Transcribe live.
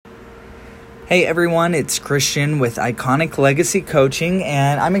Hey everyone, it's Christian with Iconic Legacy Coaching,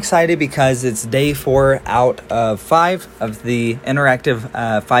 and I'm excited because it's day 4 out of 5 of the interactive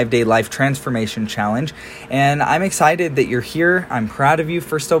 5-day life transformation challenge, and I'm excited that you're here. I'm proud of you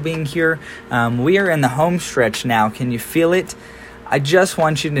for still being here. We are in the home stretch now. Can you feel it? I just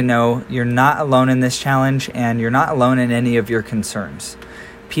want you to know you're not alone in this challenge, and you're not alone in any of your concerns.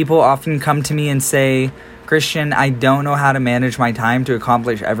 People often come to me and say, Christian, I don't know how to manage my time to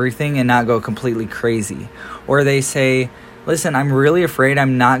accomplish everything and not go completely crazy. Or they say, listen, I'm really afraid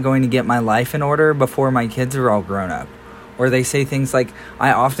I'm not going to get my life in order before my kids are all grown up. Or they say things like,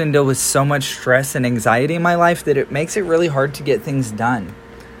 I often deal with so much stress and anxiety in my life that it makes it really hard to get things done.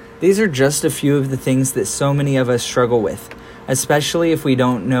 These are just a few of the things that so many of us struggle with, especially if we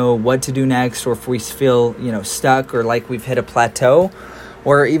don't know what to do next, or if we feel, stuck or like we've hit a plateau.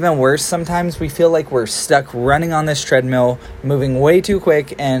 Or even worse, sometimes we feel like we're stuck running on this treadmill, moving way too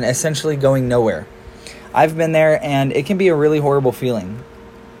quick and essentially going nowhere. I've been there, and it can be a really horrible feeling.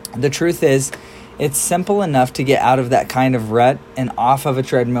 The truth is, it's simple enough to get out of that kind of rut and off of a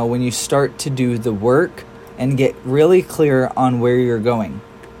treadmill when you start to do the work and get really clear on where you're going.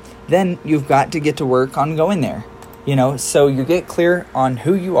 Then you've got to get to work on going there. So you get clear on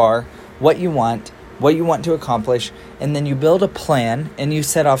who you are, what you want to accomplish, and then you build a plan and you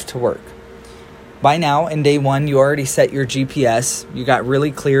set off to work. By now, in day 1, you already set your GPS. You got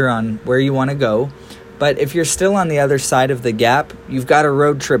really clear on where you want to go. But if you're still on the other side of the gap, you've got a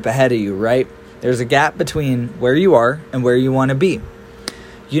road trip ahead of you, right? There's a gap between where you are and where you want to be.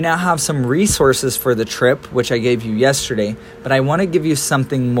 You now have some resources for the trip, which I gave you yesterday, but I want to give you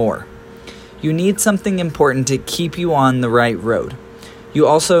something more. You need something important to keep you on the right road. You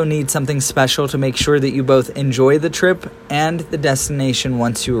also need something special to make sure that you both enjoy the trip and the destination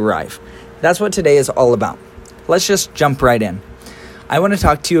once you arrive. That's what today is all about. Let's just jump right in. I want to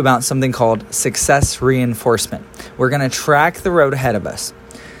talk to you about something called success reinforcement. We're going to track the road ahead of us.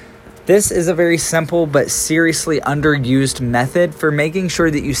 This is a very simple but seriously underused method for making sure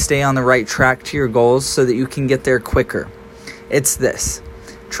that you stay on the right track to your goals so that you can get there quicker. It's this: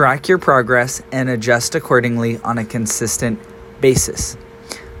 track your progress and adjust accordingly on a consistent basis.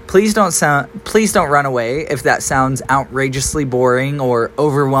 Please don't run away if that sounds outrageously boring or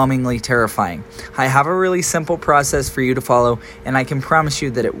overwhelmingly terrifying. I have a really simple process for you to follow, and I can promise you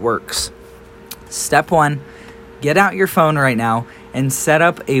that it works. Step 1, get out your phone right now and set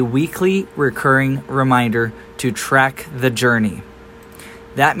up a weekly recurring reminder to track the journey.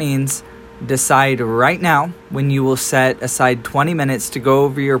 That means decide right now when you will set aside 20 minutes to go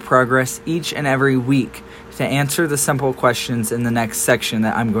over your progress each and every week to answer the simple questions in the next section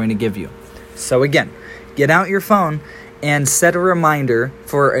that I'm going to give you. So again, get out your phone and set a reminder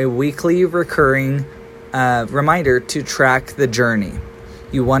for a weekly recurring reminder to track the journey.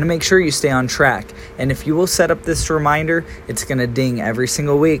 You want to make sure you stay on track. And if you will set up this reminder, it's going to ding every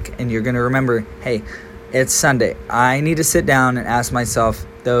single week, and you're going to remember, hey, it's Sunday. I need to sit down and ask myself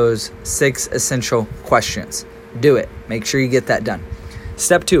those 6 essential questions. Do it. Make sure you get that done.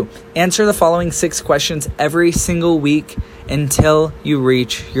 Step 2, answer the following 6 questions every single week until you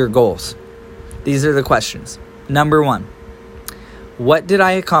reach your goals. These are the questions. Number 1, what did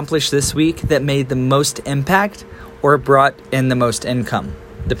I accomplish this week that made the most impact or brought in the most income,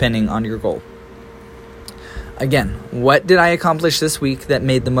 depending on your goal? Again, what did I accomplish this week that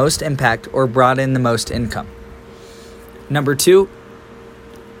made the most impact or brought in the most income? Number 2,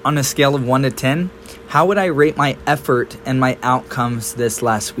 on a scale of 1 to 10, how would I rate my effort and my outcomes this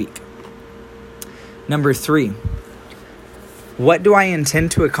last week? Number 3, what do I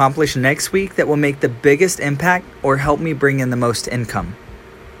intend to accomplish next week that will make the biggest impact or help me bring in the most income?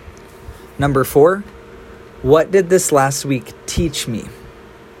 Number 4, what did this last week teach me?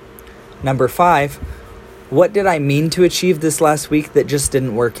 Number 5, what did I mean to achieve this last week that just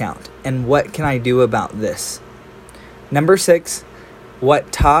didn't work out? And what can I do about this? Number 6,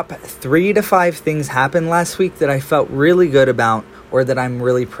 what top 3 to 5 things happened last week that I felt really good about or that I'm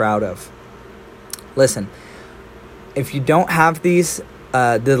really proud of? Listen, if you don't have the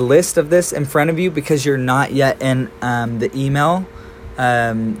list of this in front of you because you're not yet in the email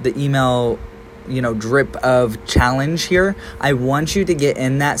drip of challenge here, I want you to get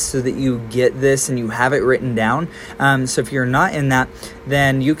in that so that you get this and you have it written down. So if you're not in that,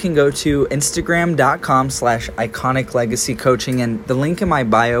 then you can go to Instagram.com/Iconic Legacy Coaching, and the link in my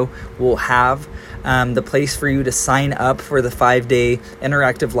bio will have the place for you to sign up for the 5-day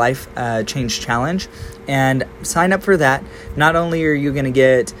interactive life change challenge. And sign up for that. Not only are you going to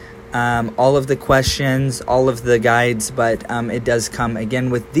get all of the questions, all of the guides, but it does come again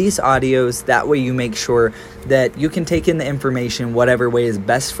with these audios. That way you make sure that you can take in the information whatever way is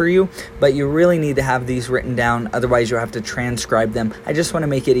best for you, but you really need to have these written down. Otherwise, you'll have to transcribe them. I just want to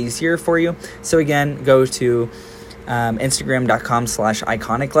make it easier for you. So again, go to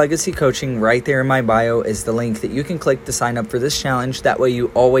Instagram.com/Iconic Legacy Coaching. Right there in my bio is the link that you can click to sign up for this challenge. That way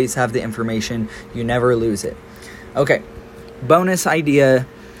you always have the information. You never lose it. Okay, bonus idea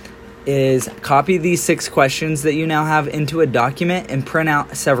is copy these 6 questions that you now have into a document and print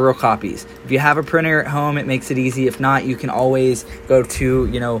out several copies. If you have a printer at home, it makes it easy. If not, you can always go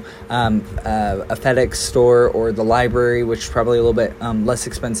to, a FedEx store or the library, which is probably a little bit less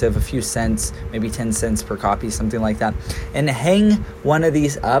expensive, a few cents, maybe 10 cents per copy, something like that. And hang one of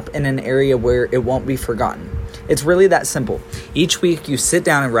these up in an area where it won't be forgotten. It's really that simple. Each week, you sit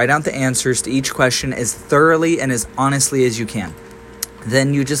down and write out the answers to each question as thoroughly and as honestly as you can.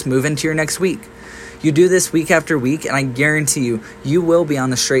 Then you just move into your next week. You do this week after week, and I guarantee you, you will be on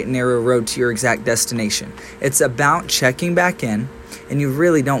the straight and narrow road to your exact destination. It's about checking back in, and you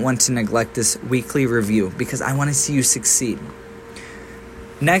really don't want to neglect this weekly review because I want to see you succeed.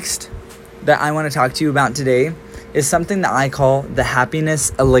 Next, that I want to talk to you about today is something that I call the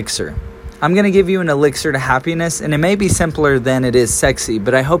happiness elixir. I'm going to give you an elixir to happiness, and it may be simpler than it is sexy,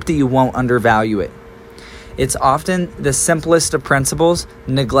 but I hope that you won't undervalue it. It's often the simplest of principles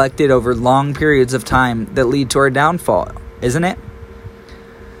neglected over long periods of time that lead to our downfall, isn't it?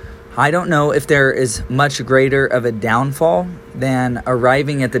 I don't know if there is much greater of a downfall than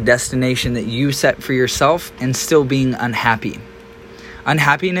arriving at the destination that you set for yourself and still being unhappy.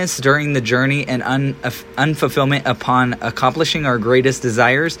 Unhappiness during the journey and unfulfillment upon accomplishing our greatest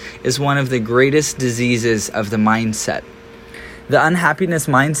desires is one of the greatest diseases of the mindset. The unhappiness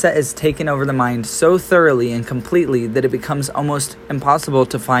mindset is taken over the mind so thoroughly and completely that it becomes almost impossible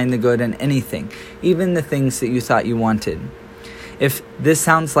to find the good in anything, even the things that you thought you wanted. If this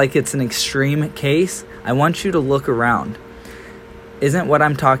sounds like it's an extreme case, I want you to look around. Isn't what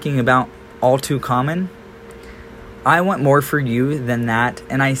I'm talking about all too common? I want more for you than that,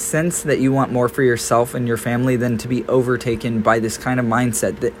 and I sense that you want more for yourself and your family than to be overtaken by this kind of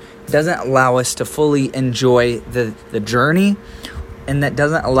mindset that doesn't allow us to fully enjoy the journey, and that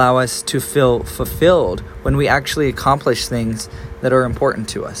doesn't allow us to feel fulfilled when we actually accomplish things that are important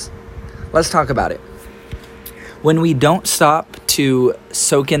to us. Let's talk about it. When we don't stop to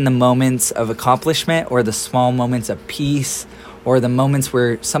soak in the moments of accomplishment or the small moments of peace or the moments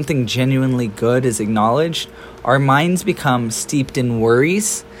where something genuinely good is acknowledged, our minds become steeped in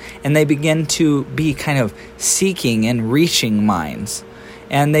worries, and they begin to be kind of seeking and reaching minds.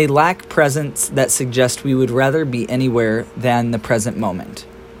 And they lack presence that suggests we would rather be anywhere than the present moment.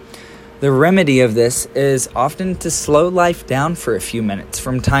 The remedy of this is often to slow life down for a few minutes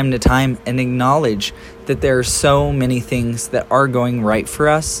from time to time and acknowledge that there are so many things that are going right for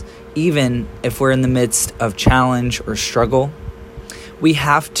us, even if we're in the midst of challenge or struggle. We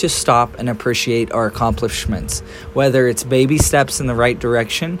have to stop and appreciate our accomplishments, whether it's baby steps in the right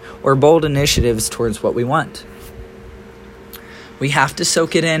direction or bold initiatives towards what we want. We have to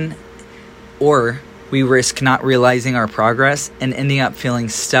soak it in, or we risk not realizing our progress and ending up feeling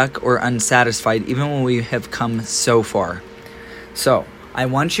stuck or unsatisfied even when we have come so far. So, I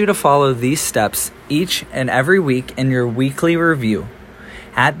want you to follow these steps each and every week in your weekly review.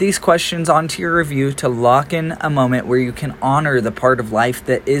 Add these questions onto your review to lock in a moment where you can honor the part of life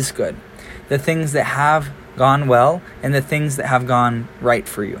that is good, the things that have gone well, and the things that have gone right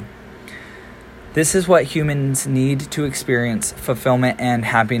for you. This is what humans need to experience fulfillment and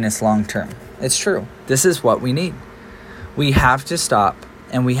happiness long term. It's true. This is what we need. We have to stop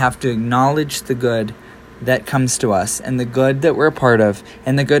and we have to acknowledge the good that comes to us and the good that we're a part of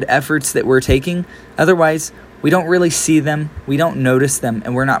and the good efforts that we're taking. Otherwise, we don't really see them, we don't notice them,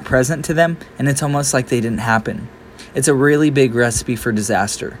 and we're not present to them, and it's almost like they didn't happen. It's a really big recipe for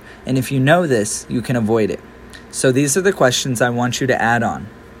disaster, and if you know this, you can avoid it. So these are the questions I want you to add on.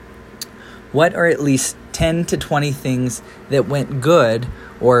 What are at least 10 to 20 things that went good,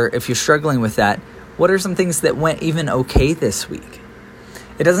 or if you're struggling with that, what are some things that went even okay this week?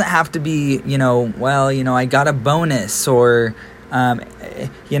 It doesn't have to be, I got a bonus, or,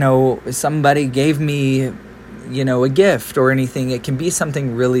 somebody gave me a gift or anything. It can be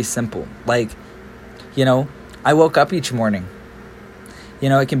something really simple. Like, I woke up each morning.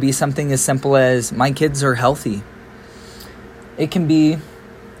 It can be something as simple as my kids are healthy. It can be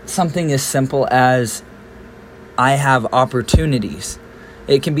something as simple as I have opportunities.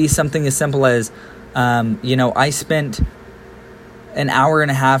 It can be something as simple as, I spent an hour and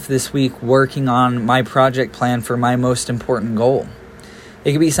a half this week working on my project plan for my most important goal.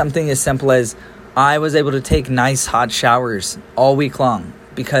 It could be something as simple as, I was able to take nice hot showers all week long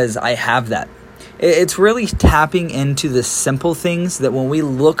because I have that. It's really tapping into the simple things that when we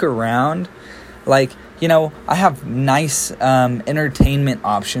look around, like, I have nice entertainment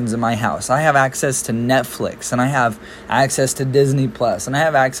options in my house. I have access to Netflix, and I have access to Disney Plus, and I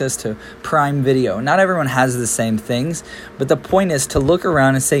have access to Prime Video. Not everyone has the same things, but the point is to look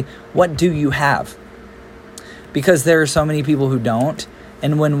around and say, what do you have? Because there are so many people who don't.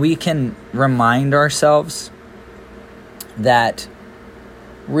 And when we can remind ourselves that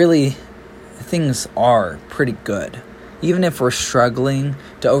really things are pretty good, even if we're struggling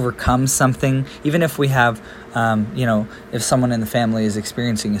to overcome something, even if we have, if someone in the family is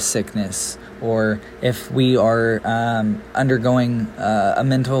experiencing a sickness, or if we are undergoing a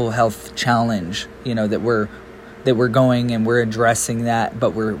mental health challenge, that we're going and we're addressing that,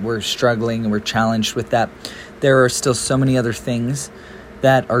 but we're struggling and we're challenged with that. There are still so many other things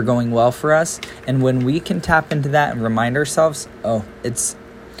that are going well for us. And when we can tap into that and remind ourselves, it's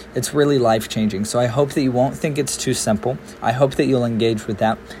really life-changing. So I hope that you won't think it's too simple. I hope that you'll engage with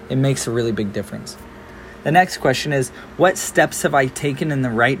that. It makes a really big difference. The next question is, what steps have I taken in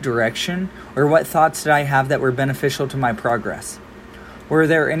the right direction? Or what thoughts did I have that were beneficial to my progress? Were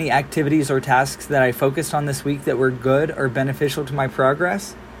there any activities or tasks that I focused on this week that were good or beneficial to my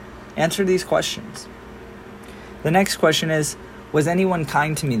progress? Answer these questions. The next question is, was anyone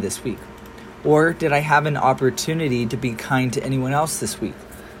kind to me this week? Or did I have an opportunity to be kind to anyone else this week?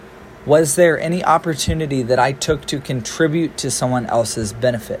 Was there any opportunity that I took to contribute to someone else's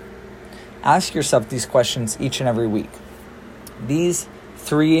benefit? Ask yourself these questions each and every week. These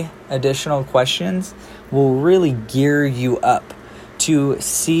 3 additional questions will really gear you up to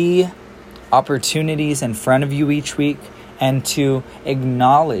see opportunities in front of you each week and to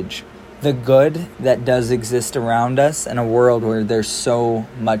acknowledge the good that does exist around us in a world where there's so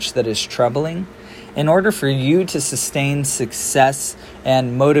much that is troubling. In order for you to sustain success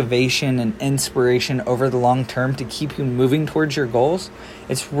and motivation and inspiration over the long term to keep you moving towards your goals,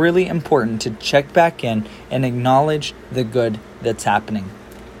 it's really important to check back in and acknowledge the good that's happening.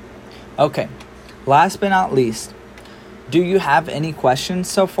 Okay, last but not least, do you have any questions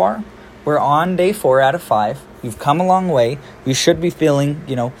so far? We're on day 4 out of 5. You've come a long way. You should be feeling,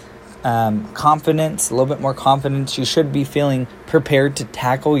 confidence, a little bit more confidence. You should be feeling prepared to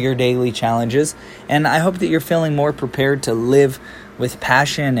tackle your daily challenges. And I hope that you're feeling more prepared to live with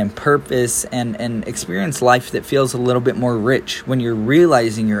passion and purpose and experience life that feels a little bit more rich when you're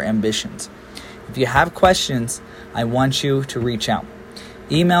realizing your ambitions. If you have questions, I want you to reach out.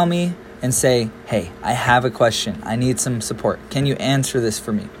 Email me and say, hey, I have a question. I need some support. Can you answer this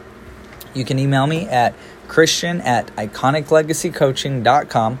for me? You can email me at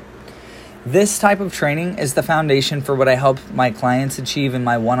christian@iconiclegacycoaching.com. This type of training is the foundation for what I help my clients achieve in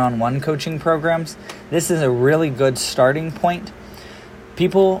my one-on-one coaching programs. This is a really good starting point.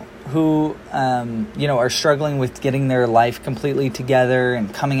 People who, are struggling with getting their life completely together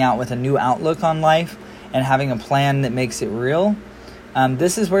and coming out with a new outlook on life and having a plan that makes it real,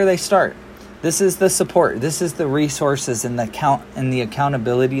 this is where they start. This is the support. This is the resources and the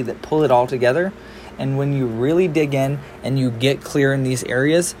accountability that pull it all together. And when you really dig in and you get clear in these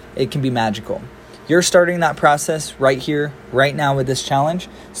areas, it can be magical. You're starting that process right here, right now with this challenge.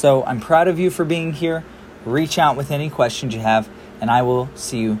 So I'm proud of you for being here. Reach out with any questions you have, and I will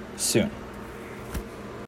see you soon.